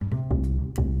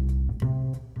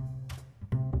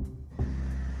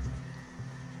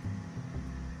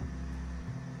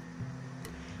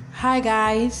Hi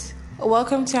guys,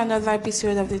 welcome to another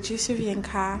episode of the Juice of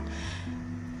Yinka.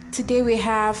 Today we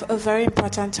have a very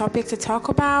important topic to talk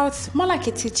about, more like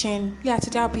a teaching.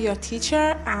 Today I'll be your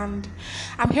teacher and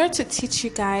I'm here to teach you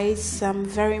guys some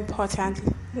very important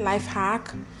life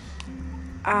hack.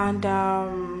 And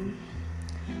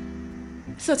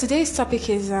so today's topic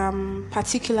is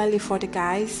particularly for the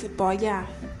guys, but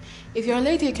if you're a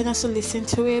lady you can also listen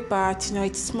to it, but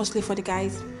it's mostly for the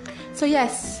guys. So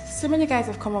yes, so many guys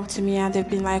have come up to me and they've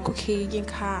been like, okay,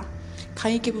 Yinka,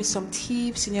 can you give me some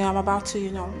tips? I'm about to,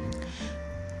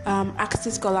 ask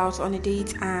this girl out on a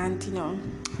date and,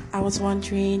 I was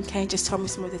wondering, can you just tell me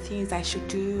some of the things I should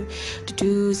do, the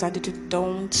do's and the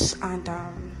don'ts? And,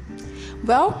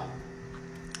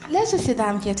 let's just say that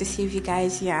I'm here to save you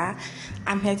guys,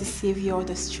 I'm here to save you all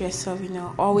the stress of,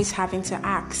 always having to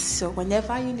ask. So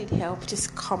whenever you need help,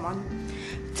 just come on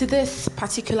to this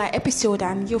particular episode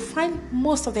and you'll find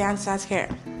most of the answers here.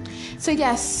 So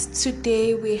yes,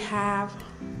 today we have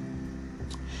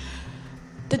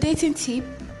the dating tip.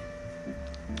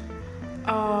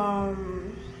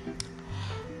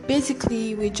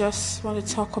 Basically we just want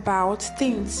to talk about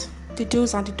things, the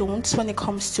do's and the don'ts when it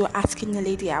comes to asking a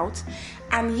lady out.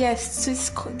 And yes,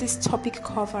 this topic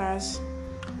covers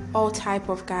all type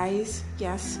of guys.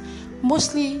 Yes,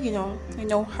 mostly you know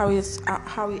how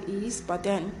it is, but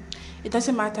then it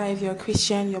doesn't matter if you're a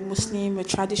Christian, you're Muslim, you're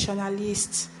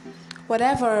traditionalist,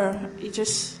 whatever. It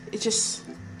just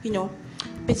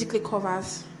basically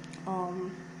covers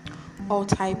all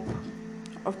type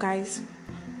of guys.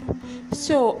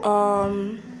 So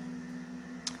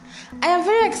I am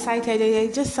very excited.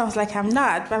 It just sounds like I'm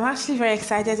not, but I'm actually very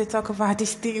excited to talk about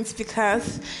these things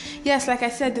because, yes, like I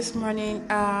said this morning,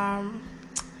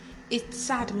 it's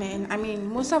sad, man. I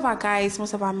mean, most of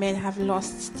our men have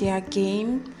lost their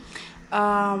game.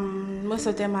 Most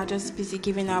of them are just busy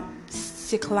giving up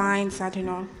sick lines.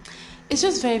 It's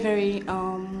just very, very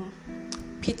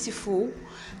pitiful,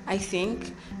 I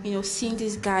think, seeing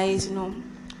these guys,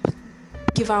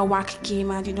 give our whack game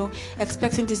and,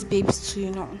 expecting these babes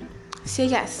to, say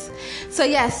yes. So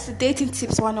yes, dating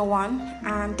tips 101,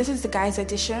 and this is the guys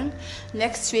edition.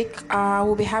 Next week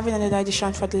we'll be having another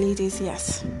edition for the ladies.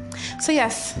 Yes. So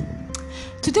yes,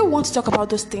 today we want to talk about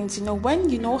those things,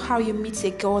 when how you meet a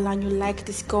girl and you like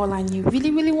this girl and you really,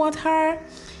 really want her,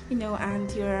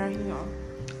 and you're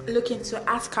looking to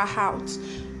ask her out.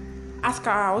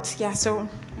 So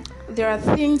there are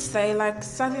things that like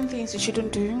certain things you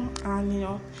shouldn't do,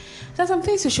 and there's some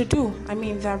things you should do. I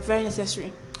mean, they're very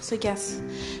necessary. So yes,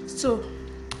 so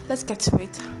let's get to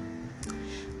it.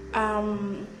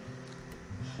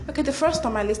 Okay, the first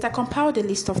on my list, I compiled a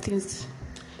list of things.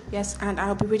 Yes, and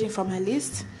I'll be reading from my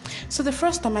list. So the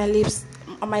first on my list.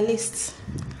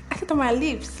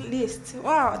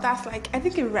 Wow, that's like, I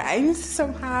think it rhymes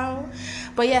somehow.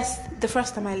 But yes, the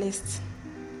first on my list.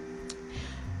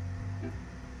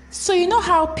 So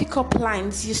how pickup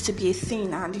lines used to be a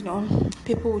thing, and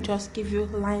people would just give you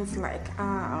lines like,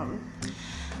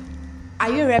 are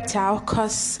you a reptile?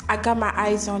 'Cause I got my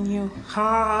eyes on you.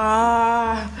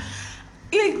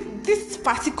 This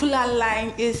particular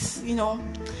line is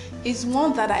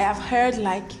one that I have heard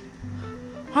like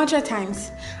 100 times.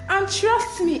 And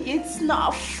trust me, it's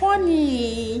not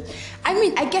funny. I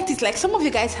mean, I get it. Like, some of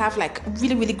you guys have like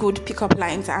really, really good pickup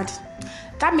lines and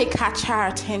that may catch her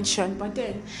attention. But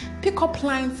then pickup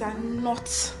lines are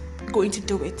not going to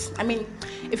do it. I mean,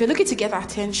 if you're looking to get her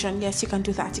attention, yes, you can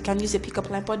do that. You can use a pickup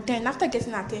line. But then after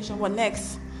getting her attention, what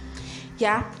next?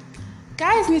 Yeah.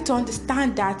 Guys need to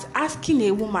understand that asking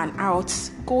a woman out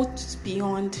goes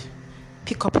beyond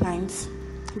pickup lines.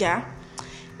 Yeah.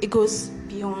 It goes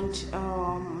beyond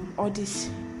all these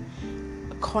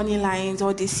corny lines,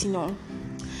 all this,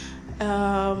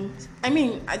 I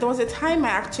mean, there was a time I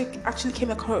actually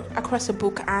came across a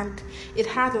book and it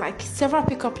had like several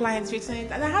pickup lines written in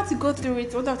it, and I had to go through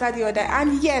it one after the other.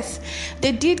 And yes,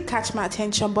 they did catch my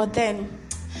attention, but then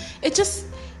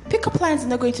pickup lines are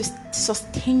not going to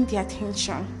sustain the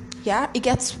attention. Yeah, it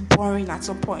gets boring at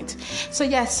some point. So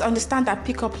yes, understand that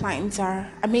pickup lines are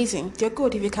amazing. They're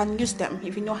good if you can use them,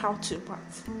 if you know how to, but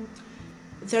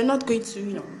they're not going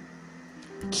to,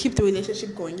 keep the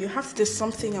relationship going. You have to do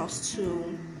something else to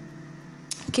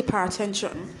keep her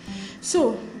attention.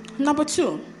 So, number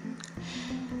 2.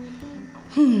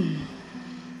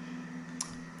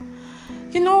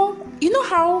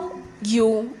 How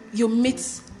you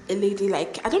meet a lady,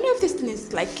 like, I don't know if this thing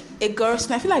is like a girl's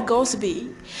thing. I feel like girls will be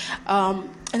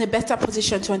in a better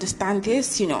position to understand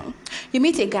this. You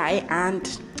meet a guy and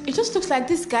it just looks like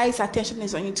this guy's attention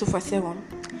is on you 24/7.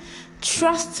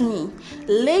 Trust me,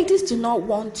 ladies do not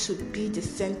want to be the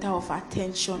center of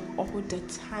attention all the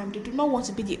time. They do not want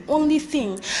to be the only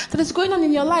thing that is going on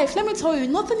in your life. Let me tell you,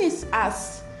 nothing is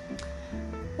as,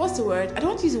 what's the word? I don't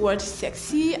want to use the word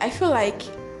sexy. I feel like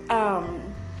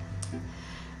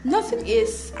nothing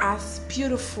is as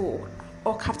beautiful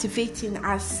or captivating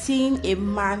as seeing a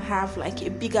man have like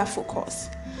a bigger focus.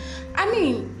 I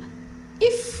mean,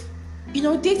 if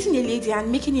dating a lady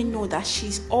and making it know that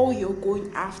she's all you're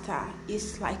going after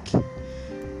is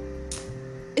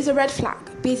it's a red flag.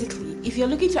 Basically, if you're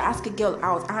looking to ask a girl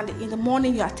out and in the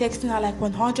morning you are texting her like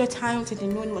 100 times, in the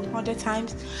noon 100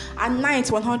 times, at night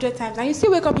 100 times, and you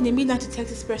still wake up in the midnight to text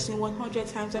this person 100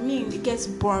 times, I mean, it gets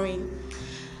boring.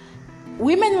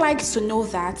 Women like to know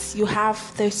that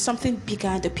there's something bigger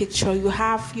in the picture.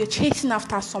 You're chasing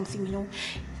after something,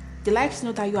 They like to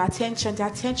know that their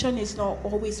attention is not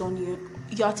always on you.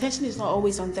 Your attention is not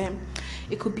always on them.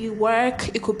 It could be work,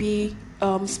 it could be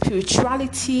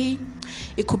spirituality,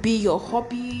 it could be your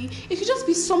hobby. It could just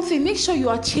be something. Make sure you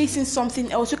are chasing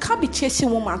something else. You can't be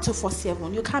chasing woman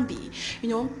 247. You can't be,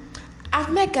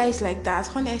 I've met guys like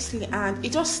that, honestly, and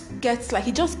it just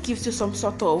gives you some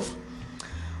sort of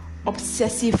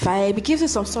obsessive vibe. It gives you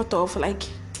some sort of like,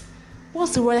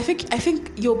 what's the word? I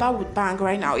think Yoruba would bang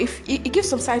right now. If it gives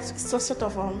some sort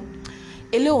of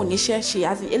eleo nisheshi,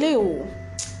 as in eleo.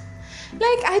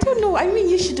 Like, I don't know. I mean,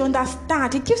 you should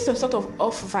understand. It gives some sort of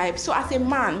off vibe. So as a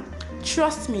man,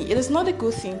 trust me, it is not a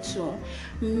good thing to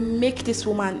make this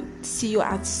woman see you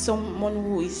as someone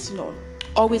who is,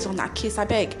 always on her case. I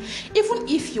beg. Even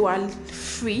if you are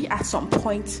free at some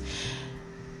point,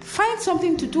 find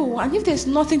something to do. And if there's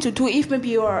nothing to do, if maybe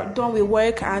you are done with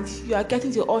work and you are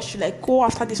getting the urge to like go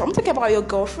after this, I'm talking about your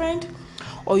girlfriend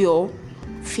or your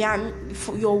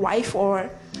your wife, or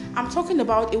I'm talking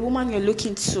about a woman you're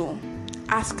looking to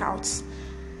ask out.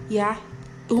 Yeah,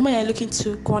 a woman you're looking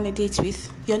to go on a date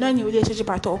with. You're not in a relationship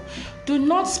at all. Do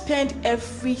not spend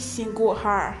every single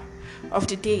hour of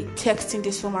the day texting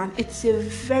this woman. It's a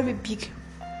very big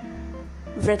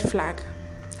red flag,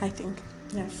 I think.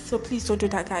 Yes, so please don't do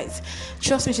that, guys.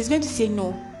 Trust me, she's going to say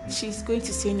no. She's going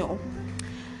to say no.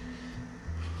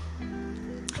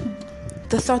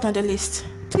 The third on the list,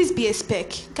 please be a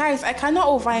spec. Guys, I cannot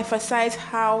overemphasize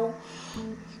how,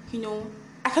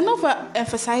 I cannot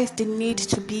overemphasize the need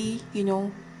to be,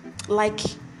 like,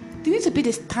 they need to be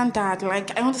the standard.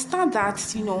 Like, I understand that,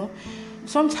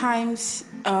 sometimes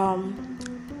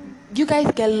you guys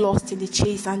get lost in the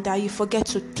chase and that you forget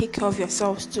to take care of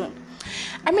yourselves too.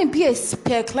 I mean, be a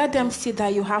spec. Let them see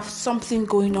that you have something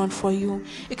going on for you.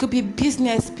 It could be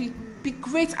business. Be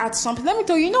great at something. Let me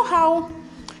tell you, how,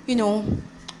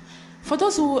 for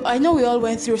those who, I know we all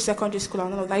went through secondary school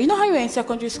and all of that. You know how you were in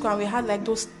secondary school and we had like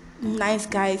those nice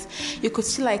guys. You could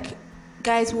see like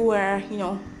guys who were,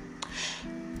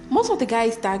 most of the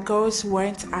guys that girls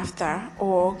weren't after,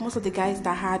 or most of the guys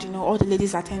that had, all the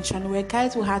ladies' attention, were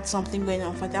guys who had something going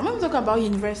on for them. I'm not talking about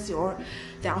university or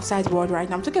the outside world right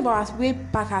now. I'm talking about way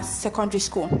back at secondary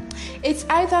school. It's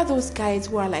either those guys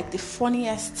who are like the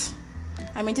funniest.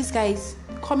 I mean, these guys,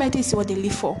 comedy is what they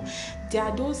live for. There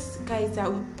are those guys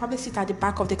that will probably sit at the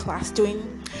back of the class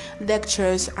doing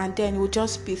lectures and then will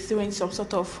just be throwing some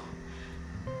sort of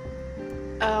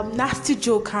nasty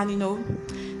joke, and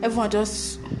everyone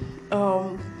just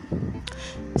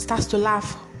starts to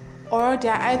laugh. Or they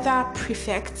are either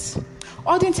prefects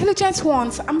or the intelligent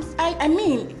ones. I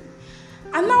mean,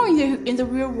 and now in the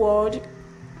real world,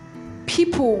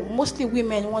 people, mostly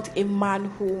women, want a man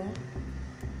who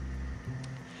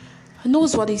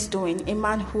knows what he's doing, a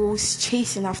man who's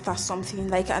chasing after something,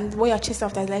 like, and what you're chasing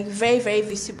after is like very, very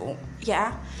visible.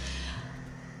 Yeah,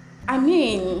 I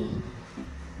mean,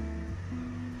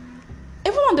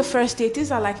 even on the first date,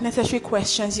 these are like necessary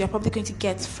questions you're probably going to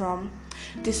get from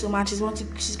this woman. She's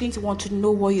going to want to know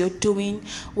what you're doing,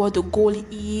 what the goal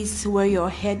is, where you're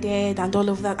headed, and all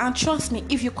of that. And trust me,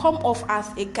 if you come off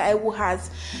as a guy who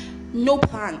has no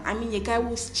plan, I mean, a guy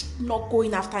who's not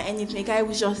going after anything, a guy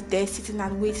who's just there sitting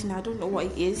and waiting, I don't know what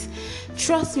it is,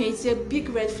 trust me, it's a big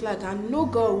red flag, and no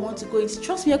girl will want to go into.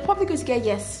 Trust me, you're probably going to get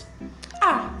yes.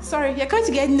 You're going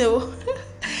to get no.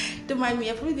 Don't mind me,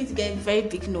 you're probably going to get a very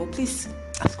big no. Please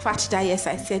scratch that yes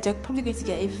I said. You're probably going to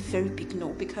get a very big no,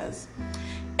 because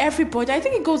everybody, I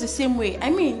think it goes the same way. I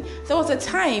mean, there was a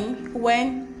time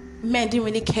when men didn't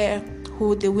really care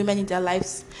who the women in their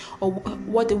lives or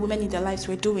what the women in their lives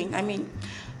were doing. I mean,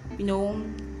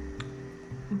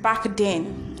 back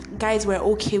then, guys were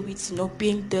okay with,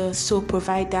 being the sole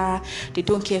provider. They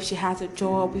don't care if she has a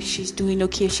job, if she's doing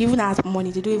okay, if she even has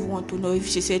money. They don't even want to know if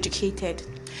she's educated.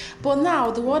 But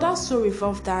now the world has so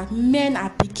revolved that men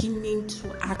are beginning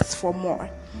to ask for more.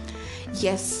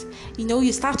 Yes,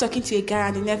 you start talking to a guy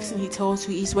and the next thing he tells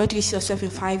you is, where do you see yourself in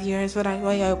 5 years? What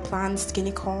are your plans?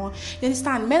 Skinny corn. You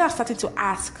understand? Men are starting to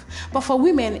ask. But for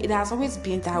women, it has always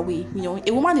been that way.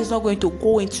 A woman is not going to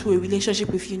go into a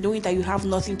relationship with you knowing that you have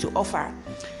nothing to offer.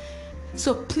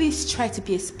 So please try to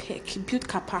be a spec. Build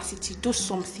capacity. Do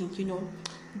something,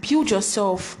 Build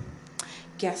yourself.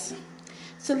 Yes.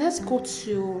 So let's go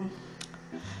to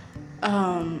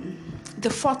the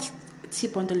fourth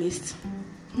tip on the list.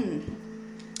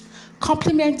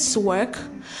 Compliments work,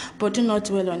 but do not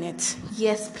dwell on it.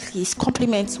 Yes, please.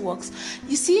 Compliments works.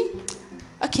 You see,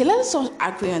 okay, let us all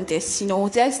agree on this.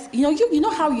 There's, you know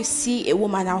how you see a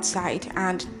woman outside,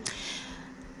 and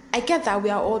I get that we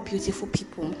are all beautiful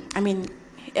people. I mean,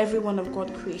 every one of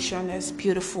God's creation is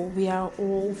beautiful. We are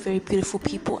all very beautiful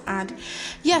people, and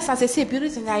yes, as I say, beauty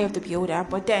is in the eye of the beholder.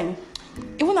 But then,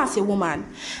 even as a woman,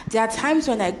 there are times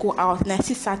when I go out and I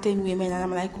see certain women and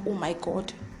I'm like, oh my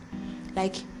God,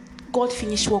 like God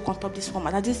finished work on top of this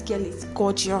woman. That this girl is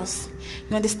gorgeous.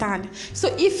 You understand?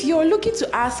 So if you're looking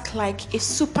to ask like a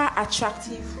super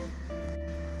attractive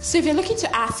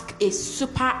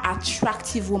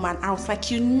woman out, like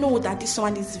that this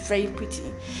one is very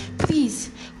pretty, please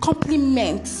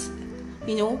compliment.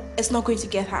 It's not going to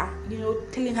get her.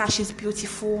 Telling her she's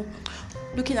beautiful,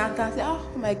 looking at her and say, oh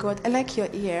my God, I like your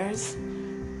ears.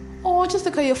 Oh, just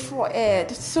look at your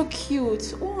forehead. It's so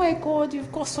cute. Oh my God,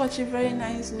 you've got such a very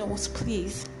nice nose.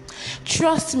 Please.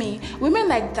 Trust me, women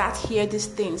like that hear these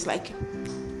things like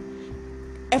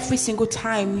every single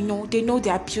time. They know they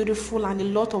are beautiful and a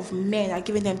lot of men are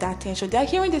giving them that attention. They are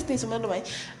hearing these things from another way.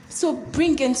 So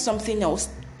bring in something else.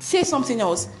 Say something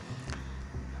else.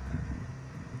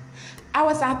 I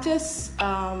was at this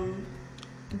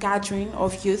gathering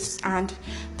of youths, and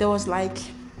there was like,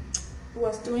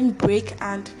 was doing break,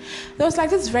 and there was like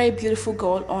this very beautiful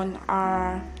girl on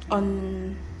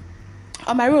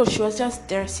my row. She was just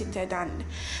there seated, and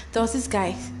there was this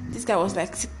guy was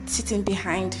like sitting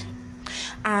behind,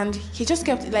 and he just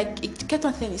kept on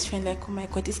telling his friend like, oh my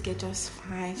God, this girl just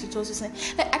fine. She was just saying,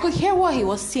 like, I could hear what he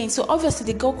was saying, so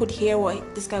obviously the girl could hear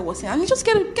what this guy was saying, and he just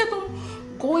kept on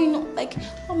going like,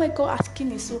 oh my God,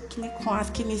 asking is so clinical,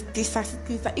 asking is this,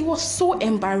 asking is that. It was so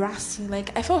embarrassing.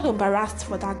 Like, I felt embarrassed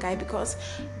for that guy because,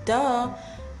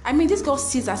 this girl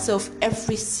sees herself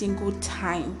every single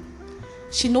time.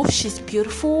 She knows she's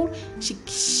beautiful.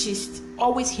 She's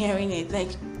always hearing it.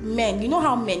 Like, men, you know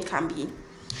how men can be.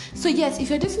 So yes,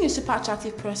 if you're dating a super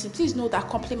attractive person, please know that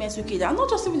compliments will get that. Not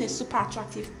just even a super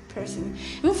attractive person,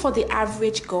 even for the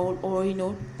average girl, or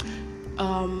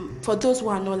for those who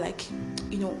are not like,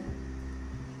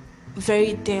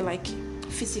 very there, like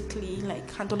physically, like,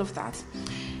 and all of that.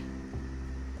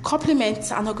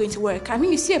 Compliments are not going to work.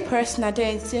 You see a person out there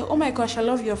and say, oh my gosh, I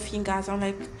love your fingers. I'm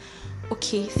like,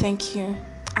 okay, thank you.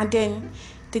 And then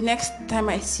the next time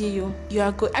I see you, you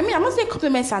are good. I'm not saying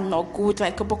compliments are not good,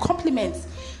 but complimenting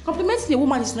a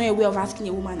woman is not a way of asking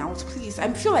a woman out, please.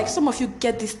 I feel like some of you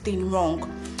get this thing wrong.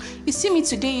 You see me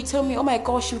today, you tell me, oh my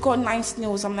gosh, you've got nice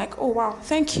nails. I'm like, oh wow,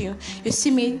 thank you. You see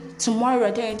me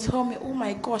tomorrow there and tell me, oh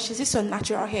my gosh, is this your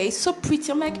natural hair? It's so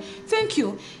pretty. I'm like, thank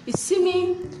you. You see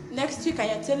me next week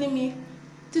and you're telling me,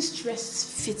 this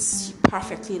dress fits you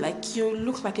perfectly. Like, you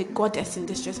look like a goddess in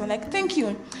this dress. I'm like, thank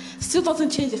you. Still doesn't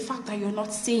change the fact that you're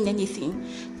not saying anything.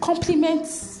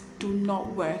 Compliments do not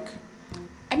work.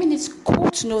 It's cool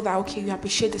to know that, okay, you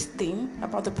appreciate this thing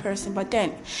about the person, but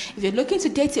then if you're looking to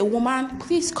date a woman,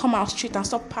 please come out straight and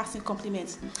stop passing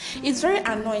compliments. It's very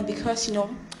annoying because, you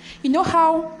know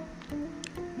how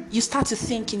you start to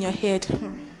think in your head,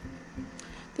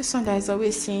 this one that is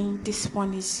always saying this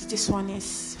one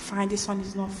is fine, this one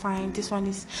is not fine, this one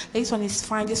is fine, this one is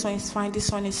fine,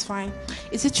 this one is fine.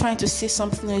 Is it trying to say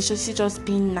something, or is it just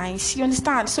being nice? You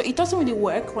understand? So it doesn't really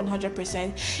work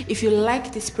 100%. If you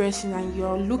like this person and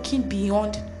you're looking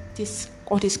beyond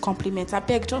all these compliments, I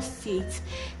beg, just say it.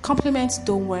 Compliments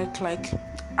don't work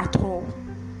at all.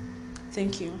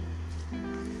 Thank you.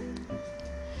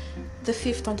 The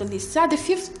fifth on the list. The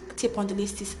fifth tip on the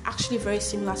list is actually very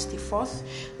similar to the fourth,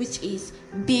 which is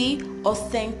be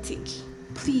authentic.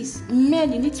 Please,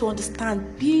 men, you need to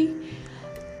understand, be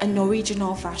an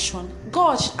original version.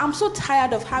 Gosh, I'm so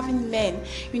tired of having men,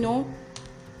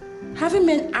 having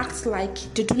men act like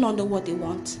they do not know what they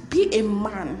want. Be a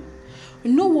man.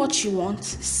 Know what you want,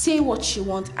 say what you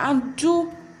want, and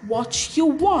do what you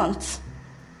want.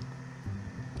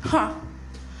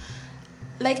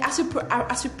 like as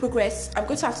we progress, I'm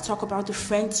going to have to talk about the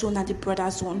friend zone and the brother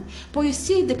zone. But you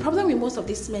see, the problem with most of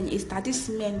these men is that these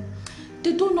men,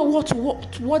 they don't know what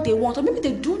they want, or maybe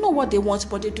they do know what they want,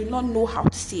 but they do not know how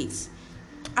to say it,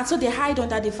 and so they hide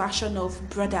under the version of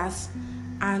brothers.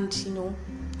 And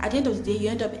at the end of the day, you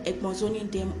end up zoning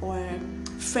them or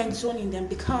friend zoning them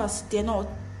because they're not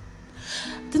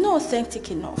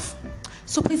authentic enough.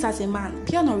 So please, as a man,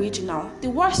 be unoriginal. The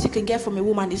worst you can get from a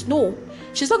woman is no.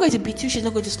 She's not going to beat you, she's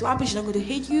not going to slap you, she's not going to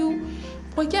hate you.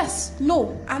 But yes,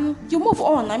 no. And you move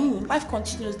on. I mean, life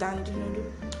continues than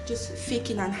just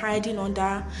faking and hiding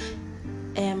under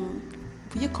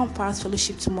will you come past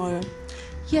fellowship tomorrow?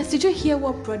 Yes, did you hear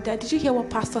what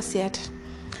pastor said?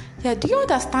 Yeah, do you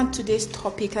understand today's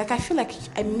topic? Like, I feel like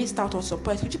I missed out on some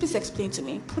points. Could you please explain to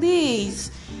me?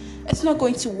 Please. It's not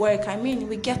going to work. I mean,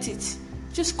 we get it.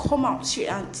 Just come out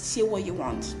here and say what you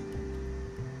want.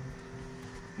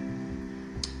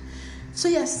 So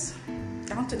yes,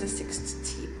 down to the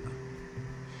 6th tip.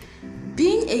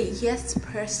 Being a yes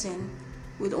person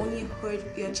would only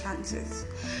hurt your chances.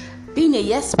 Being a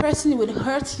yes person would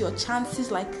hurt your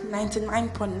chances like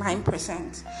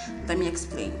 99.9%. Let me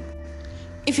explain.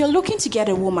 If you're looking to get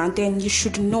a woman, then you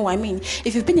should know. I mean,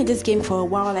 if you've been in this game for a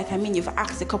while, you've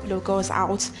asked a couple of girls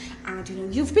out and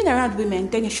you've been around women,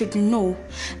 then you should know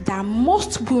that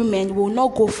most women will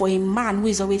not go for a man who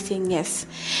is always saying yes,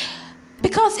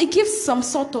 because it gives some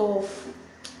sort of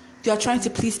you're trying to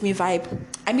please me vibe.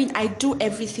 I mean, I do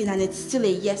everything and it's still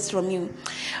a yes from you.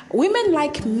 Women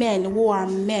like men who are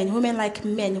men. Women like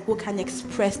men who can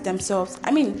express themselves.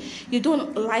 I mean, you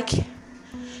don't like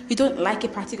a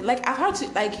particular, I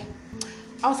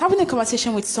was having a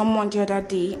conversation with someone the other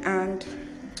day and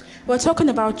we were talking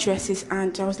about dresses,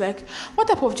 and I was like, what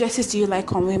type of dresses do you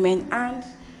like on women? And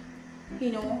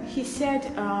he said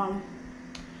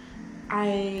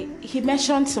he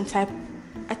mentioned some type.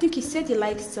 I think he said he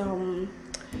likes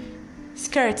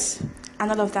skirts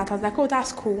and all of that. I was like, oh,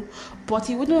 that's cool, but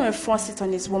he wouldn't force it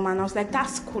on his woman. I was like,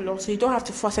 that's cool also, you don't have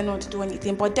to force anyone to do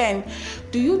anything. But then,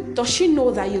 does she know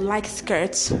that you like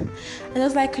skirts? And I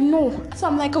was like, no. So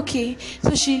I'm like, okay,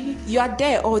 so you are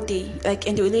there all day, like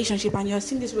in the relationship, and you're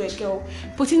seeing this way girl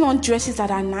putting on dresses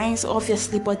that are nice,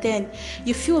 obviously, but then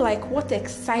you feel like what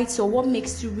excites or what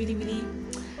makes you really, really,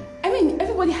 I mean,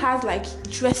 everybody has like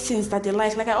dressings that they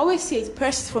like. Like I always say, it's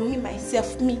personal for me,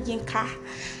 myself, me, Yinka.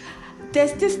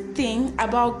 There's this thing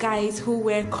about guys who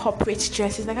wear corporate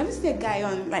dresses. Like I just see a guy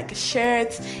on like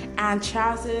shirts and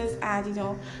trousers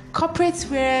and corporate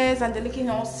wears, and they're looking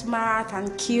all smart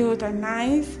and cute and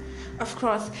nice, of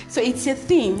course. So it's a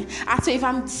thing. And so if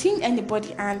I'm seeing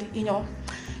anybody and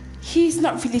he's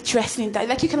not really dressing in that,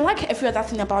 like you can like every other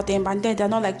thing about them, but then they're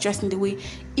not like dressing the way,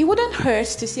 it wouldn't hurt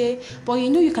to say, but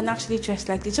you can actually dress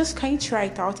like this, just can you try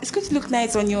it out? It's going to look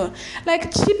nice on you.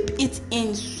 Like chip it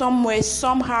in somewhere,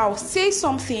 somehow, say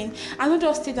something, and not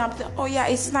just stay down and say, oh yeah,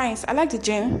 it's nice, I like the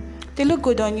gym, they look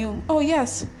good on you. Oh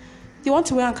yes, you want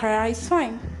to wear Ankara, it's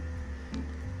fine.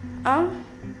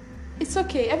 It's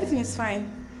okay, everything is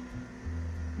fine.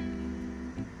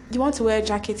 You want to wear a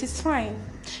jacket, it's fine.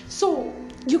 So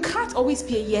you can't always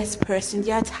be a yes person.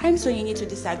 There are times when you need to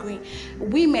disagree.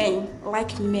 Women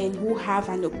like men who have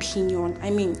an opinion. I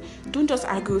mean, don't just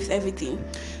agree with everything.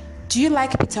 Do you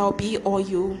like Peter Obi or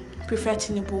you prefer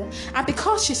Tinubu? And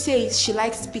because she says she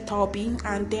likes Peter Obi,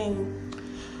 and then,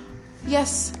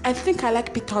 yes, I think I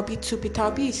like Peter Obi too. Peter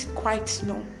Obi is quite,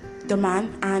 the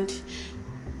man. And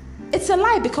it's a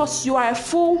lie because you are a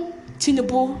full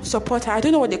Tinubu supporter. I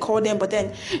don't know what they call them, but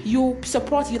then you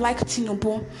like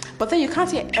Tinubu, but then you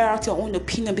can't air out your own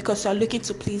opinion because you're looking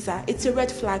to please her. It's a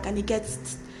red flag and it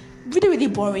gets really, really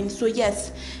boring. So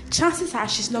yes, chances are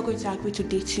she's not going to agree to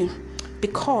date you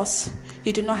because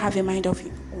you do not have a mind of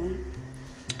your own.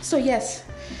 So yes,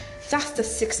 that's the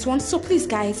 6th one. So please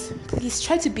guys, please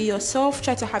try to be yourself,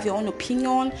 try to have your own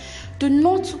opinion. Do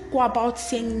not go about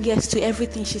saying yes to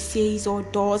everything she says or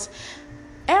does.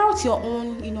 Air out your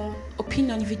own,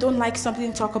 opinion. If you don't like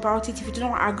something, talk about it. If you do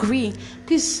not agree,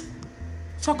 please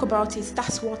talk about it.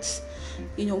 That's what,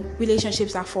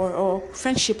 relationships are for, or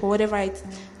friendship, or whatever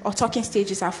or talking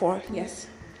stages are for. Yes.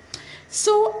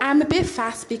 So I'm a bit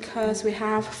fast because we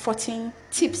have 14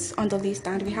 tips on the list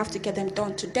and we have to get them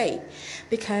done today,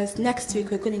 because next week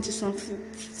we're going into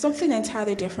something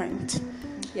entirely different.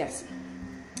 Yes.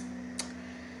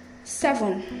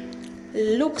 7.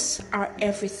 Looks are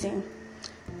everything.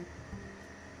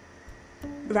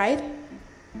 Right?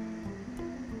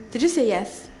 Did you say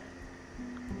yes?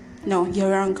 No,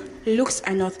 you're wrong. Looks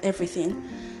are not everything.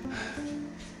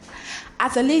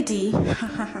 As a lady,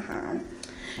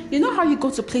 You know how you go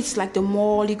to places like the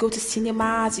mall, you go to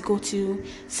cinemas, you go to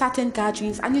certain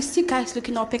gatherings, and you see guys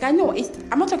looking up. Like, I know,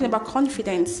 I'm not talking about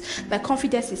confidence. Like,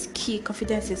 confidence is key.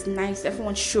 Confidence is nice.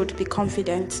 Everyone should be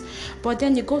confident. But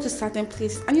then you go to certain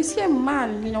places, and you see a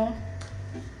man,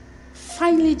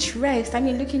 finely dressed.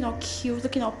 Looking all cute,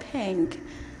 looking all pink.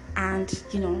 And,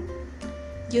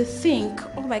 you think,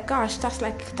 oh my gosh, that's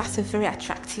a very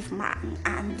attractive man.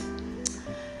 And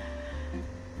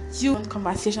you have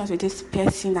conversations with this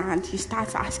person, and you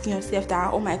start asking yourself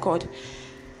that, oh my God,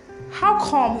 how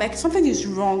come, like, something is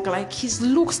wrong? Like, his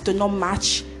looks do not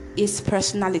match his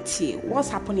personality. What's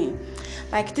happening?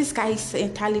 Like, this guy is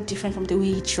entirely different from the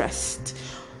way he dressed.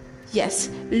 Yes,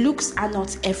 looks are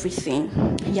not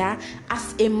everything. Yeah,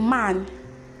 as a man,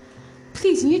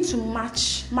 please, you need to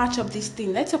match up this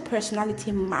thing. Let your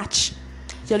personality match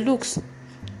your looks.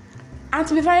 And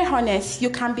to be very honest, you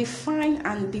can be fine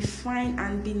and be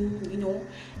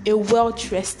a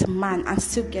well-dressed man and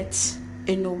still get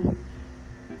a no.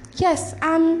 Yes,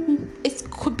 it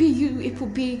could be you. It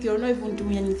could be you're not even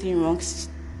doing anything wrong.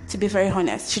 To be very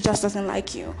honest, she just doesn't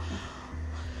like you.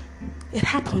 It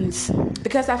happens,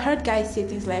 because I've heard guys say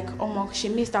things like, "Oh my, she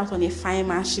missed out on a fine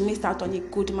man. She missed out on a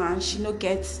good man. She no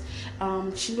gets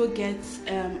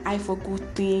eye for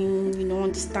good thing.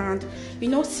 Understand?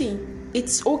 See,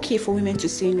 it's okay for women to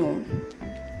say no.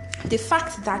 The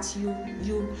fact that you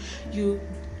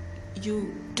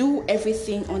do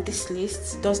everything on this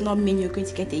list does not mean you're going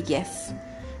to get a yes,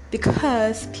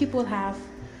 because people have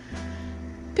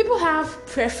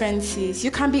preferences.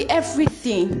 You can be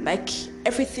everything, like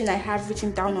everything I have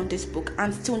written down on this book,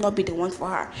 and still not be the one for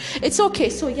her. It's okay.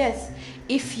 So yes,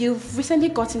 if you've recently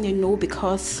gotten a no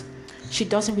because she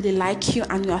doesn't really like you,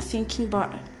 and you are thinking,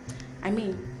 but I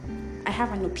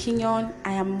have an opinion,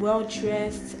 I am well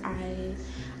dressed, I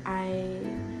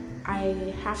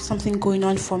have something going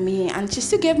on for me, and she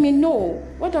still gave me no.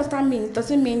 What does that mean? It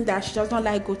doesn't mean that she does not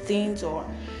like good things, or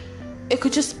it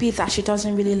could just be that she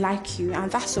doesn't really like you, and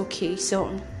that's okay.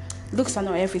 So looks are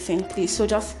not everything, please. So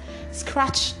just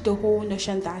scratch the whole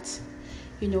notion that,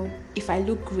 if I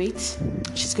look great,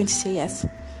 she's going to say yes.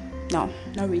 No,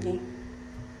 not really.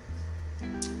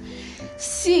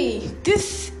 See,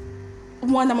 this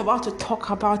one I'm about to talk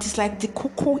about is like the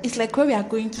cocoa. It's like where we are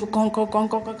going to go,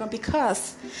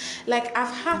 because like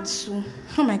I've had to,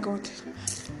 oh my God,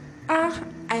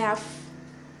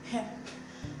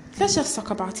 let's just talk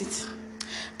about it.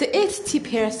 The 8th tip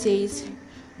here says,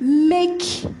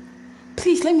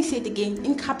 please let me say it again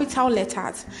in capital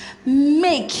letters,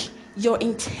 make your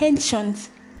intentions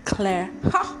clear.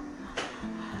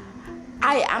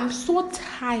 I am so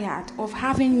tired of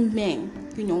having men,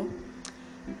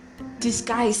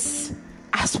 disguise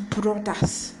as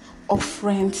brothers or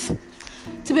friends.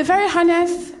 To be very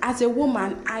honest, as a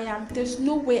woman, there's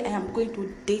no way I am going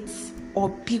to date or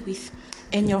be with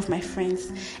any of my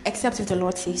friends, except if the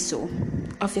Lord says so,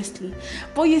 obviously.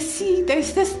 But you see,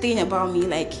 there's this thing about me,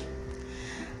 like,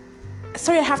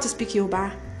 sorry, I have to speak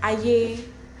Yoruba. Aye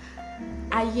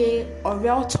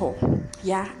Orelto.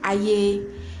 Yeah, aye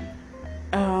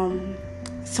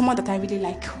someone that I really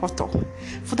like, Hoto.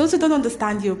 For those who don't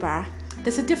understand Yoruba,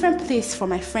 there's a different place for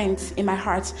my friends in my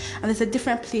heart, and there's a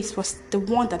different place for the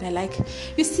one that I like.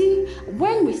 You see,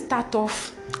 when we start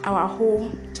off our whole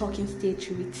talking stage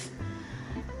with,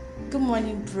 good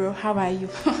morning, bro, how are you?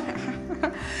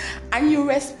 And you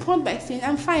respond by saying,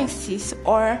 I'm fine, sis.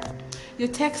 Or you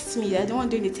text me, I don't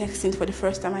want doing the texting for the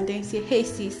first time, and then you say, hey,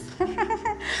 sis.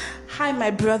 Hi, my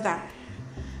brother.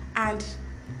 And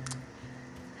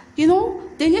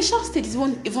the initial state is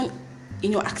even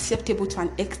acceptable to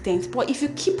an extent. But if you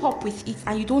keep up with it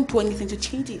and you don't do anything to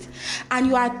change it, and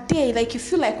you are there, like you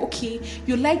feel like, okay,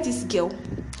 you like this girl,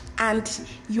 and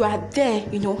you are there,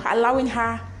 allowing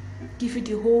her give you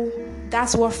the whole,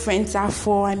 that's what friends are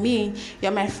for.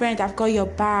 You're my friend, I've got your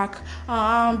back.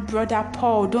 Brother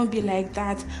Paul, don't be like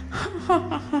that.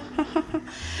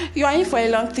 You are in for a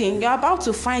long thing. You're about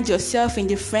to find yourself in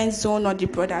the friend zone or the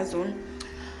brother zone.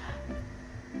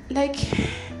 Like,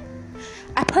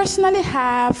 I personally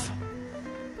have,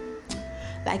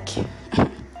 like,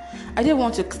 I didn't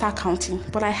want to start counting,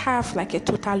 but I have like a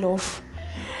total of,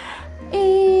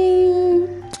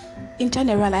 in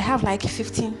general, I have like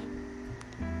 15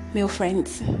 male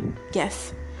friends.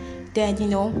 Yes. Then,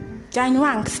 they're in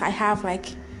ranks. I have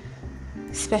like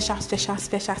special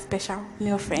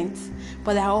male friends,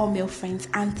 but they're all male friends,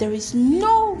 and there is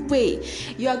no way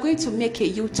you are going to make a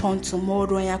U-turn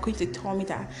tomorrow and you're going to tell me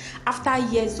that after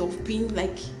years of being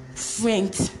like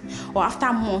friends, or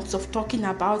after months of talking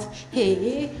about,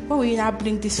 hey, when will you now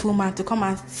bring this woman to come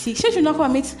and see? She should not come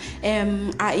and meet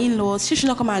our in-laws. She should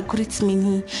not come and greet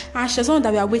me. And she's one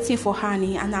that we are waiting for her,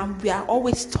 and we are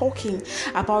always talking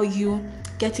about you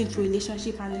getting into a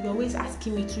relationship, and you're always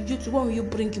asking me to when will you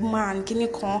bring your man, can you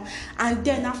come? And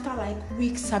then after like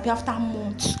weeks, after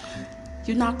months,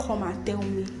 you now come and tell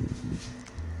me,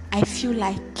 I feel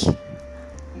like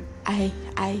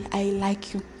I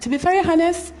like you. To be very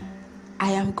honest,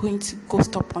 I am going to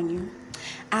ghost up on you.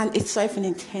 And it's not even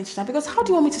intentional, because how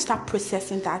do you want me to start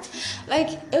processing that?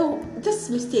 Like, this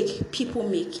mistake people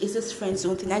make is this friend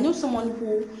zone thing. I know someone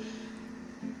who,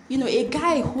 a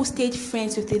guy who stayed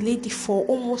friends with a lady for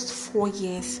almost 4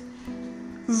 years.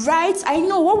 Right? I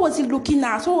know. What was he looking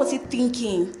at? What was he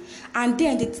thinking? And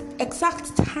then the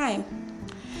exact time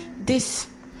this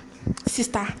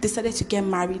sister decided to get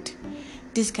married,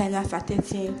 this guy now started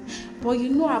saying, but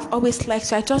I've always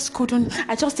liked you. I just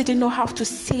didn't know how to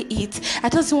say it. I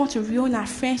just didn't want to ruin our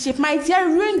friendship. My dear,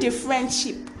 ruin the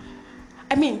friendship.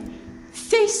 I mean,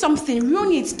 say something,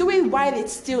 ruin it, do it while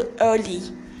it's still early,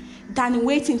 than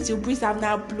waiting till breeze have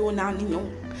now blown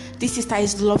and this sister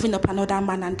is loving up another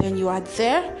man, and then you are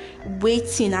there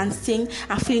waiting and saying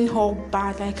and feeling all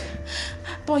bad, like,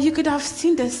 but you could have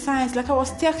seen the signs. Like, I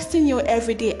was texting you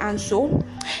every day, and so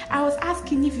I was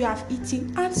asking if you have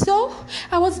eaten, and so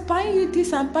I was buying you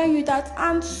this and buying you that,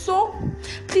 and so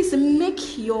please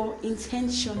make your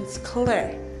intentions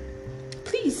clear.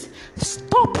 Please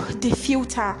stop the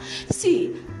filter.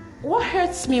 See, what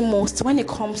hurts me most when it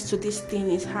comes to this thing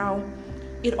is how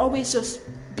it always just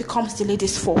becomes the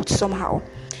lady's fault somehow.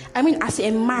 I mean, as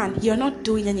a man, you're not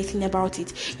doing anything about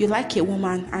it. You like a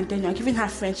woman, and then you're giving her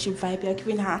friendship vibe, you're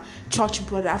giving her church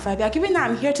brother vibe, you're giving her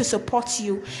I'm here to support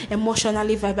you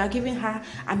emotionally vibe, you're giving her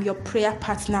I'm your prayer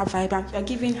partner vibe, you're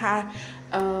giving her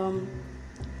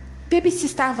baby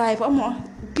sister vibe.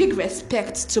 Big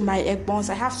respect to my egbons.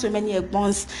 I have so many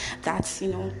egbons that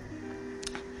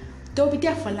they'll be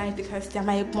there for life because they're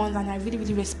my egbons, and I really,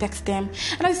 really respect them.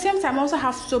 And at the same time, I also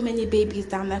have so many babies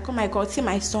that I'm like, oh my God, see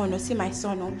my son.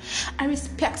 I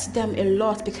respect them a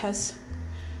lot because,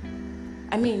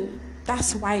 I mean,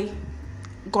 that's why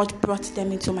God brought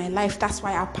them into my life. That's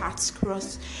why our paths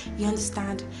cross. You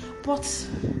understand? But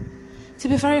to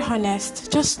be very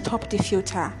honest, just stop the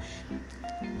filter.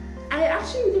 I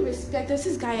actually really respect. There's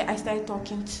this guy I started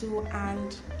talking to,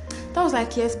 and that was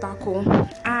like years back home.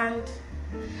 And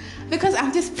because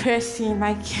I'm this person,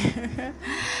 like,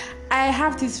 I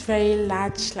have this very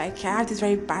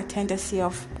bad tendency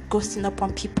of ghosting up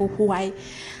on people who I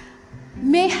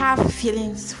may have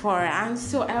feelings for. And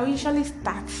so I usually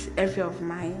start every of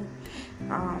my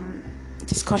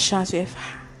discussions with,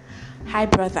 hi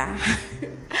brother.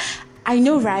 I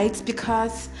know, right?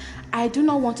 Because I do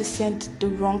not want to send the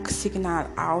wrong signal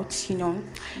out,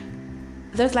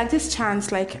 There's like this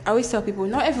chance, like I always tell people,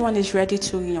 not everyone is ready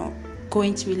to, go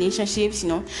into relationships.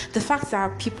 The fact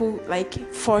that people, like,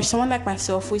 for someone like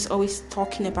myself who is always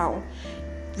talking about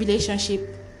relationships,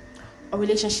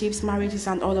 marriages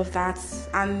and all of that,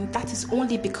 and that is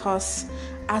only because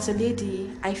as a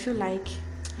lady I feel like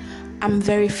I'm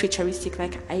very futuristic.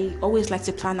 Like, I always like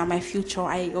to plan on my future.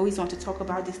 I always want to talk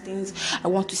about these things. I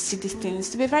want to see these things.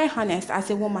 To be very honest, as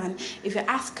a woman, if you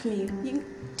ask me,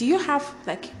 do you have,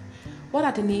 like, what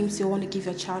are the names you want to give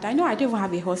your child? I know I don't even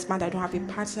have a husband. I don't have a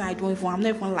partner. I'm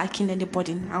not even liking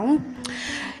anybody now.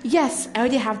 Yes, I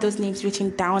already have those names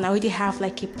written down. I already have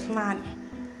like a plan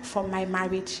for my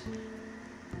marriage,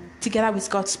 together with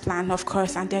God's plan, of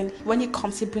course. And then when it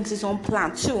comes, He brings His own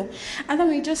plan too. And then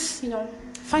we just,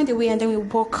 find a way, and then we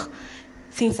work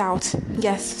things out.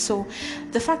 Yes, so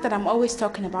the fact that I'm always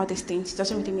talking about these things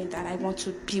doesn't really mean that I want to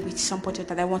be with somebody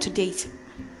that I want to date.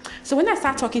 So when I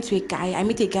start talking to a guy, I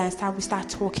meet a guy and we start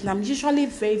talking, I'm usually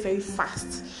very, very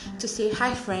fast to say,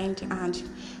 hi friend, and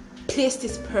place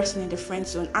this person in the friend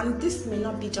zone. And this may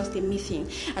not be just a me thing.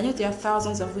 I know there are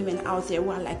thousands of women out there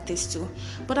who are like this too.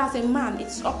 But as a man,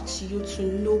 it's up to you to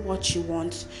know what you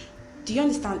want. Do you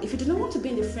understand? If you do not want to be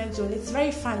in the friend zone, it's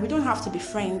very fine. We don't have to be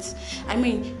friends. I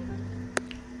mean,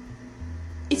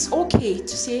 it's okay to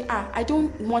say, I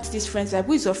don't want this friend. Like,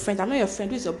 who is your friend? I'm not your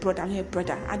friend. Who is your brother? I'm not your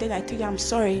brother. And then I tell you, I'm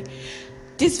sorry.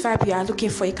 This vibe you are looking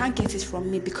for, you can't get it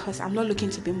from me because I'm not looking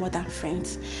to be more than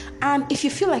friends. And if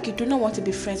you feel like you do not want to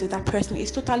be friends with that person,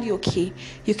 it's totally okay.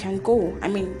 You can go. I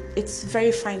mean, it's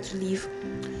very fine to leave.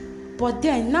 But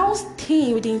then now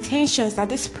staying with the intentions that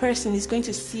this person is going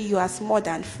to see you as more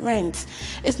than friends,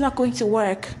 it's not going to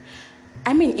work.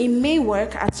 I mean, it may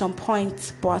work at some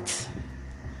point, but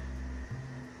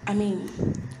I mean,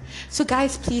 so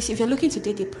guys, please, if you're looking to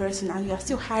date a person and you're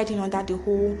still hiding under the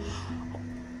whole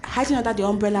hiding under the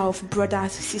umbrella of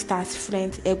brothers, sisters,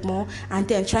 friends, egmo, and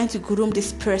then trying to groom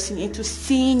this person into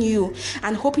seeing you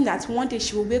and hoping that one day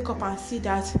she will wake up and see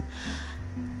that.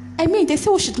 I mean, they say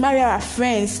we should marry our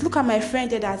friends. Look at my friend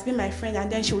that has been my friend,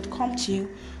 and then she would come to you.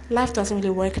 Life doesn't really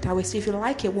work that way. So if you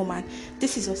like a woman,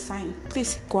 this is your sign.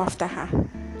 Please go after her.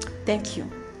 Thank you.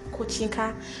 Coach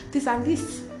Yinka, please, at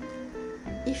least,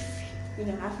 if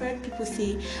I've heard people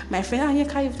say, my friend,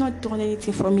 Yinka, you've not done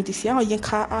anything for me this year.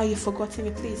 Yinka, you've forgotten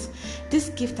me. Please, this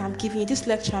gift I'm giving you, this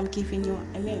lecture I'm giving you,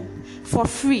 for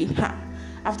free.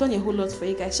 I've done a whole lot for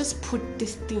you guys. Just put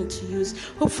this thing to use.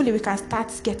 Hopefully, we can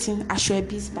start getting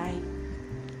ashwebis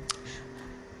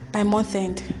by month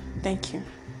end. Thank you.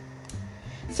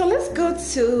 So let's go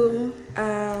to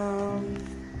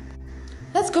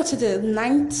the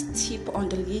 9th tip on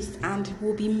the list, and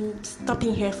we'll be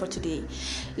stopping here for today.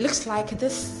 Looks like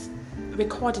this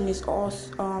recording is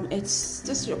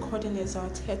this recording is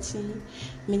 30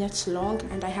 minutes long,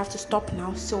 and I have to stop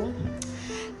now. So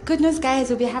goodness, guys,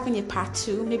 we'll be having a part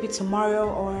 2 maybe tomorrow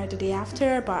or the day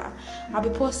after, but I'll be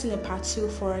posting a part 2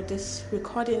 for this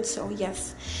recording. So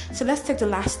yes, so let's take the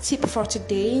last tip for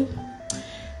today.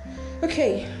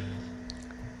 Okay,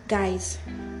 guys,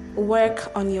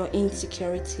 work on your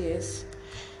insecurities.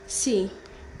 See,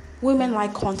 women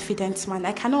like confident man.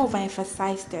 I cannot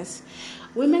overemphasize this.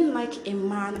 Women like a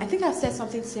man. I think I said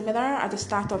something similar at the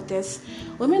start of this.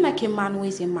 Women like a man who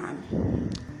is a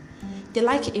man. They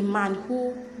like a man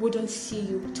who wouldn't see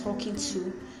you talking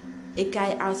to a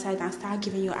guy outside and start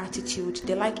giving you attitude.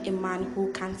 They like a man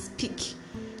who can speak.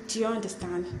 Do you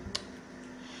understand?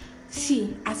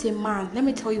 See, as a man, let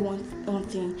me tell you one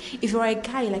thing. If you're a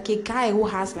guy who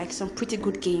has like some pretty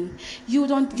good game, you'd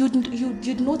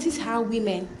notice how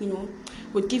women,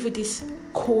 would give you this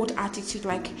cold attitude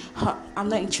like, I'm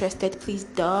not interested, please,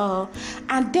 duh.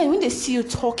 And then when they see you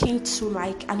talking to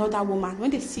like another woman,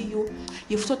 when they see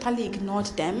you've totally ignored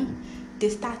them, they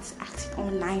start acting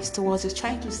all nice towards you,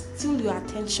 trying to steal your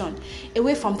attention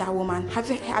away from that woman.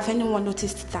 Have anyone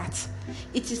noticed that?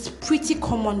 It is pretty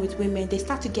common with women. They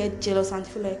start to get jealous and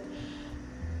feel like,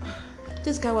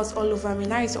 this guy was all over me,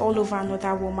 now he's all over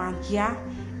another woman. Yeah,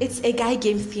 it's a guy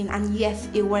game thing, and yes,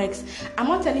 it works. I'm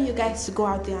not telling you guys to go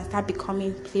out there and start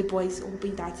becoming playboys,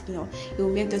 hoping that it will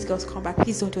make those girls come back.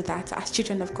 Please don't do that. As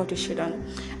children of God, you shouldn't.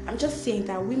 I'm just saying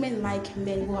that women like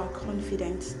men who are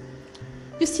confident.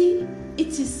 You see,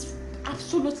 it is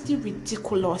absolutely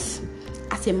ridiculous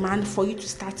as a man for you to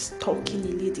start stalking a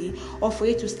lady or for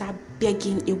you to start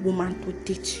begging a woman to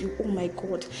date you. Oh my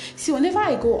God. See, whenever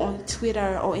I go on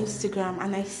Twitter or Instagram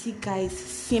and I see guys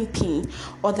simping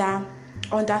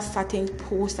under certain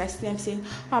posts, I see them saying,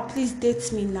 please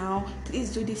date me now,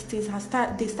 please do these things,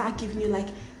 and they start giving you like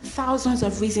thousands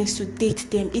of reasons to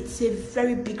date them. It's a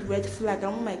very big red flag.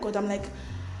 Oh my God, I'm like,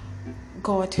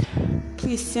 God,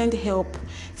 please send help.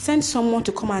 Send someone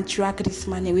to come and drag this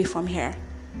man away from here.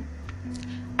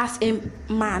 As a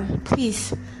man,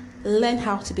 please learn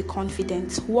how to be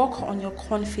confident. Work on your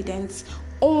confidence.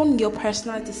 Own your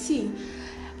personality. See,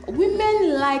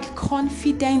 women like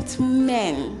confident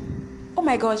men. Oh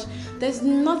my gosh, there's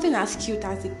nothing as cute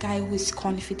as a guy who is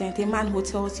confident. A man who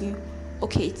tells you,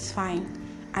 okay, it's fine,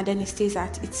 and then he stays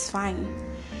at it's fine.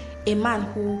 A man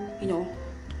who,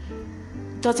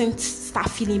 doesn't start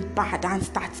feeling bad and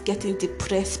starts getting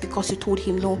depressed because you told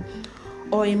him no.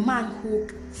 Or a man who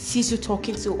sees you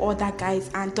talking to other guys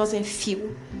and doesn't feel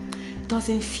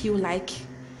like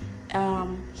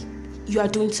you are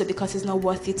doing so because it's not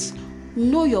worth it.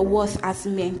 Know your worth as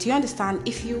men. Do you understand?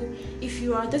 If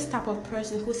you are this type of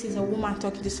person who sees a woman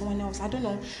talking to someone else, I don't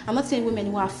know. I'm not saying women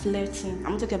who are flirting.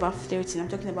 I'm not talking about flirting. I'm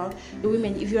talking about the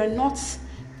women. If you are not,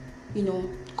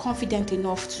 confident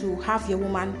enough to have your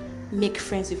woman make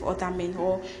friends with other men,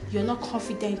 or you're not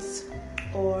confident,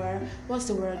 or what's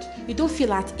the word? You don't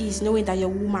feel at ease knowing that your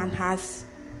woman has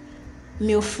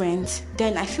male friends,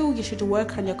 then I feel you should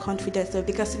work on your confidence though,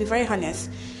 because to be very honest,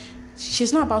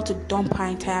 she's not about to dump her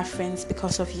entire friends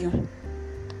because of you.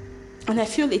 And I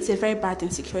feel it's a very bad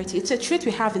insecurity. It's a trait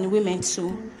we have in women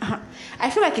too. I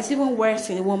feel like it's even worse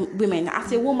in women.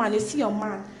 As a woman, you see your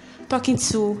man talking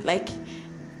to, like,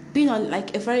 being on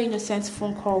like a very innocent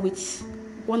phone call with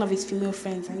one of his female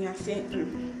friends, and you are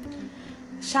saying,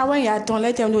 shower, you are done,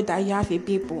 let them know that you have a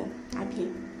baby.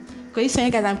 Because you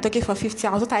saying, guys, I'm talking for 50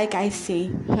 hours. What are you guys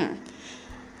saying?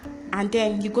 And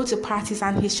then you go to parties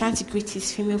and he's trying to greet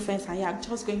his female friends, and you're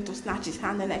just going to snatch his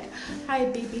hand and like, hi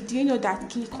baby, do you know that?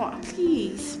 Can you come?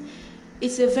 Please.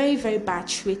 It's a very, very bad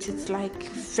trait. It's like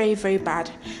very, very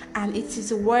bad. And it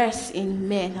is worse in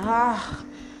men.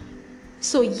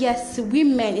 So yes,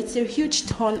 women, it's a huge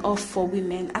turn off for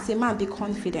women. As a man, be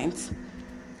confident.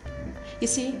 You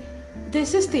see,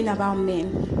 there's this thing about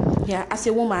men. Yeah, as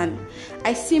a woman,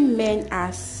 I see men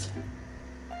as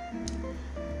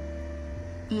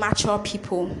mature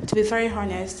people, to be very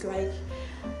honest. Like,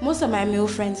 most of my male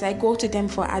friends, I go to them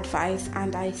for advice,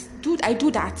 and I do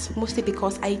that mostly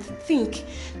because I think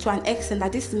to an extent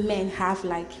that these men have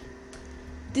like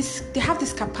this, they have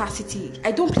this capacity.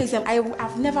 I don't place them,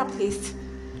 I've never placed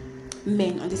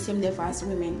men on the same level as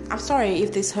women. I'm sorry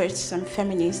if this hurts some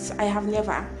feminists. I have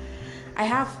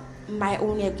my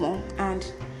own egbo, and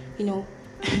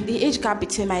the age gap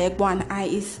between my egbo and I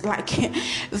is like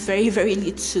very, very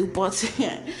little, but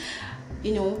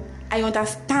I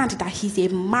understand that he's a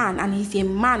man, and he's a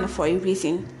man for a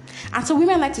reason. And so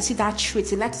women like to see that trait.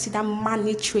 They like to see that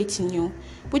manly trait in you.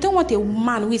 We don't want a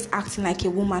man who is acting like a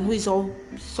woman, who is all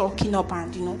sulking up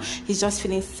and he's just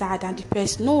feeling sad and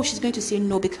depressed. No, she's going to say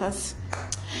no, because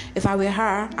if I were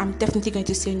her, I'm definitely going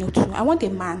to say no too. I want a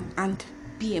man and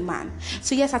be a man.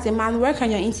 So yes, as a man, work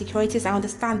on your insecurities. I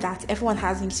understand that everyone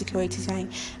has insecurities.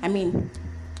 I mean,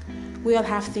 we all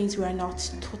have things we're not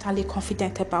totally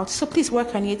confident about. So please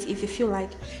work on it if you feel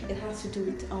like it has to do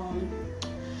with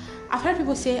I've heard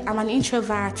people say I'm an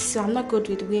introvert, so I'm not good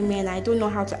with women. I don't know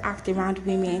how to act around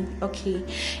women. Okay.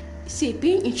 See,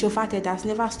 being introverted has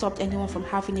never stopped anyone from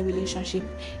having a relationship.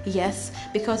 Yes,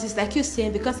 because it's like you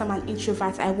saying, because I'm an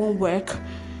introvert, I won't work.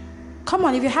 Come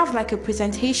on, if you have like a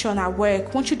presentation at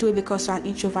work, won't you do it because you're an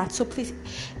introvert? So please,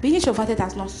 being introverted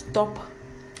has not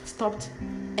stopped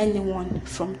anyone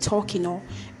from talking or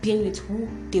being with who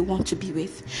they want to be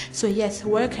with. So yes,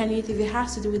 work on it. If it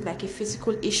has to do with like a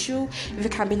physical issue, if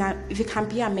it can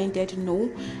be amended, no.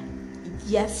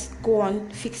 Yes, go on,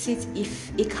 fix it.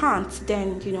 If it can't,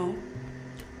 then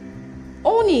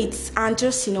own it, and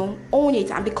just own it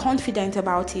and be confident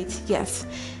about it. Yes.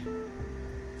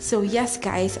 So yes,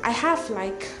 guys, I have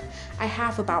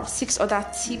about 6 other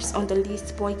tips on the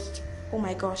list, but oh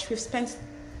my gosh, we've spent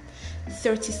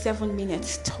 37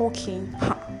 minutes talking.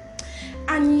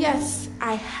 And yes,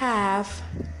 I have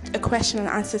a question and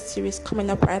answer series coming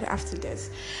up right after this,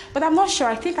 but I'm not sure.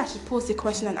 I think I should post the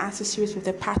question and answer series with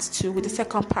the part 2, with the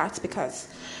second part, because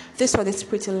this one is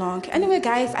pretty long. Anyway,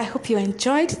 guys, I hope you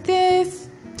enjoyed this.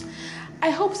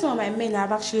 I hope some of my men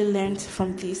have actually learned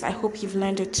from this. I hope you've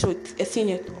learned a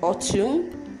thing or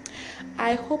two.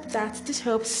 I hope that this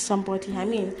helps somebody. I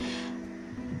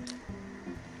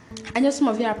know some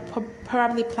of you are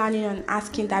probably planning on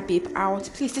asking that babe out.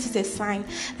 Please, this is a sign,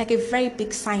 like a very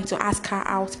big sign to ask her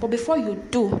out. But before you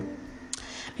do,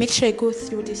 make sure you go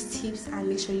through these tips and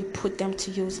make sure you put them to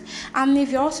use. And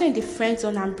if you're also in the friend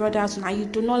zone and brother zone and you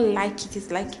do not like it, it's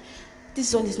like, this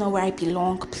zone is not where I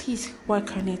belong, please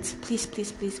work on it. Please,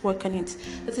 please, please work on it.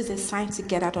 This is a sign to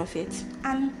get out of it.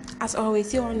 And as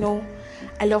always, you all know,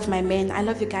 I love my men. I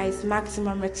love you guys.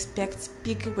 Maximum respect.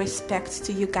 Big respect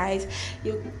to you guys.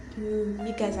 You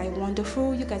guys are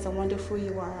wonderful. You guys are wonderful.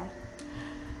 You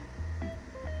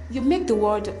make the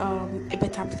world a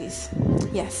better place.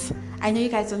 Yes. I know you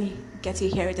guys only get to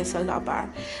hear this a lot, but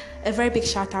a very big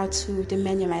shout out to the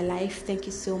men in my life. Thank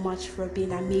you so much for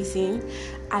being amazing.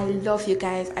 I love you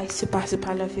guys. I super,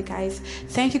 super love you guys.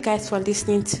 Thank you guys for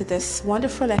listening to this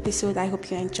wonderful episode. I hope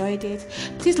you enjoyed it.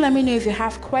 Please let me know if you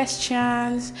have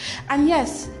questions. And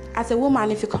yes, as a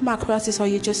woman, if you come across this or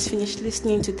you just finished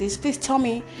listening to this, please tell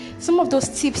me some of those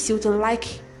tips you would like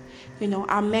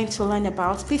are meant to learn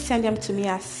about. Please send them to me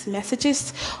as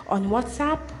messages on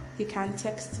WhatsApp. You can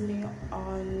text me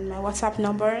on my WhatsApp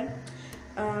number,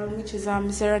 which is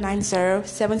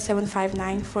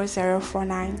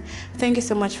 090-7759-4049. Thank you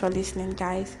so much for listening,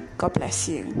 guys. God bless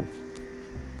you.